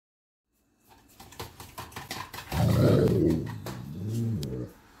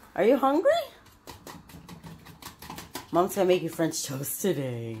Are you hungry? Mom's gonna make you French toast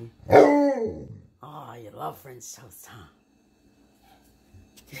today. Oh, you love French toast, huh?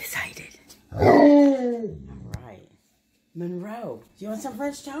 Get excited. All right. Monroe, do you want some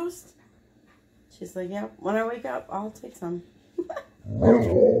French toast? She's like, yep. When I wake up, I'll take some.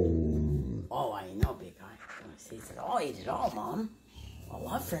 Oh, I know, big guy. He said, I'll eat it all, Mom. I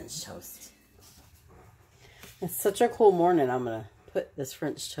love French toast. It's such a cool morning. I'm going to put this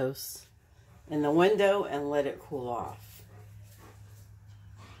French toast in the window and let it cool off.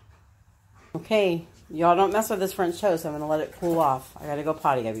 Okay, y'all don't mess with this French toast. I'm going to let it cool off. I got to go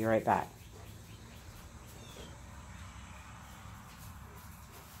potty. I'll be right back.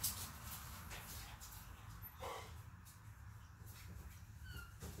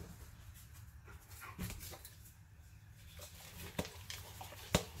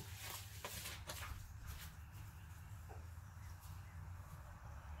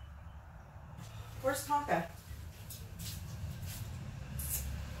 Where's Tonka?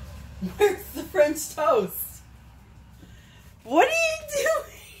 Where's the French toast? What are you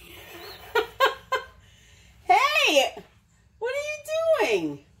doing? Hey! What are you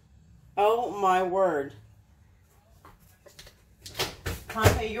doing? Oh my word.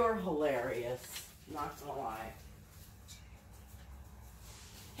 Tonka, you're hilarious. Not gonna lie.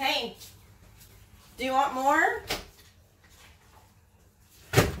 Hey! Do you want more?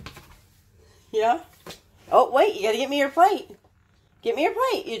 Yeah? Oh, wait, you gotta get me your plate. Get me your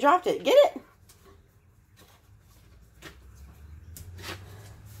plate. You dropped it. Get it.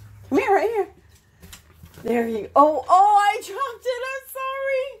 Come here, right here. There you go. Oh, I dropped it. I'm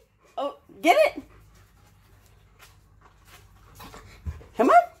sorry. Oh, get it. Come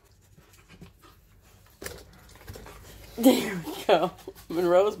on. There we go.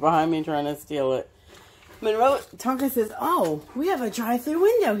 Monroe's behind me trying to steal it. Monroe, Tonka says, oh, we have a drive-through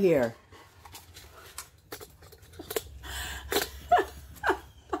window here.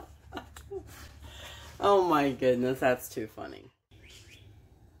 Oh my goodness, that's too funny.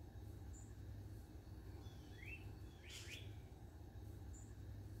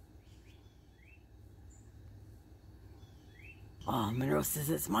 Oh, Monroe says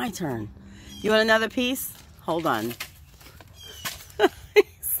it's my turn. You want another piece? Hold on.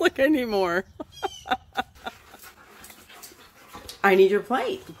 He's like, I need more. I need your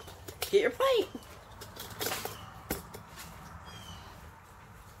plate. Get your plate.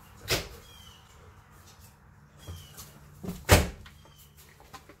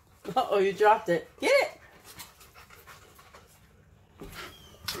 Uh-oh, you dropped it. Get it.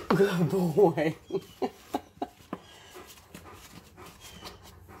 Good boy.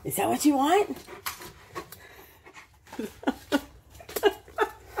 Is that what you want?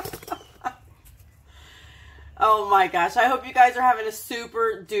 Oh my gosh. I hope you guys are having a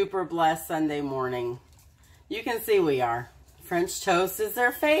super duper blessed Sunday morning. You can see we are. French toast is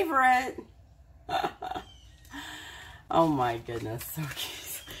their favorite. Oh my goodness. So cute.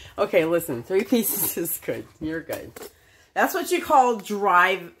 Okay, listen, 3 pieces is good. You're good. That's what you call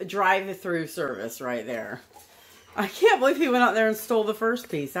drive-through service right there. I can't believe he went out there and stole the first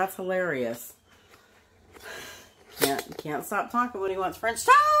piece. That's hilarious. Can't stop talking when he wants French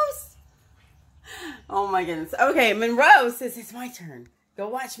toast. Oh my goodness. Okay, Monroe says it's my turn. Go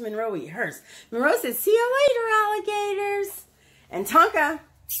watch Monroe eat hers. Monroe says, see you later, alligators. And Tonka,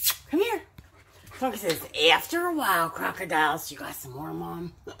 come here. Tonka says, after a while, crocodiles, you got some more,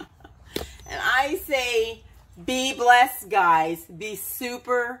 Mom? And I say, be blessed, guys. Be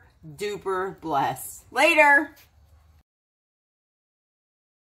super duper blessed. Later.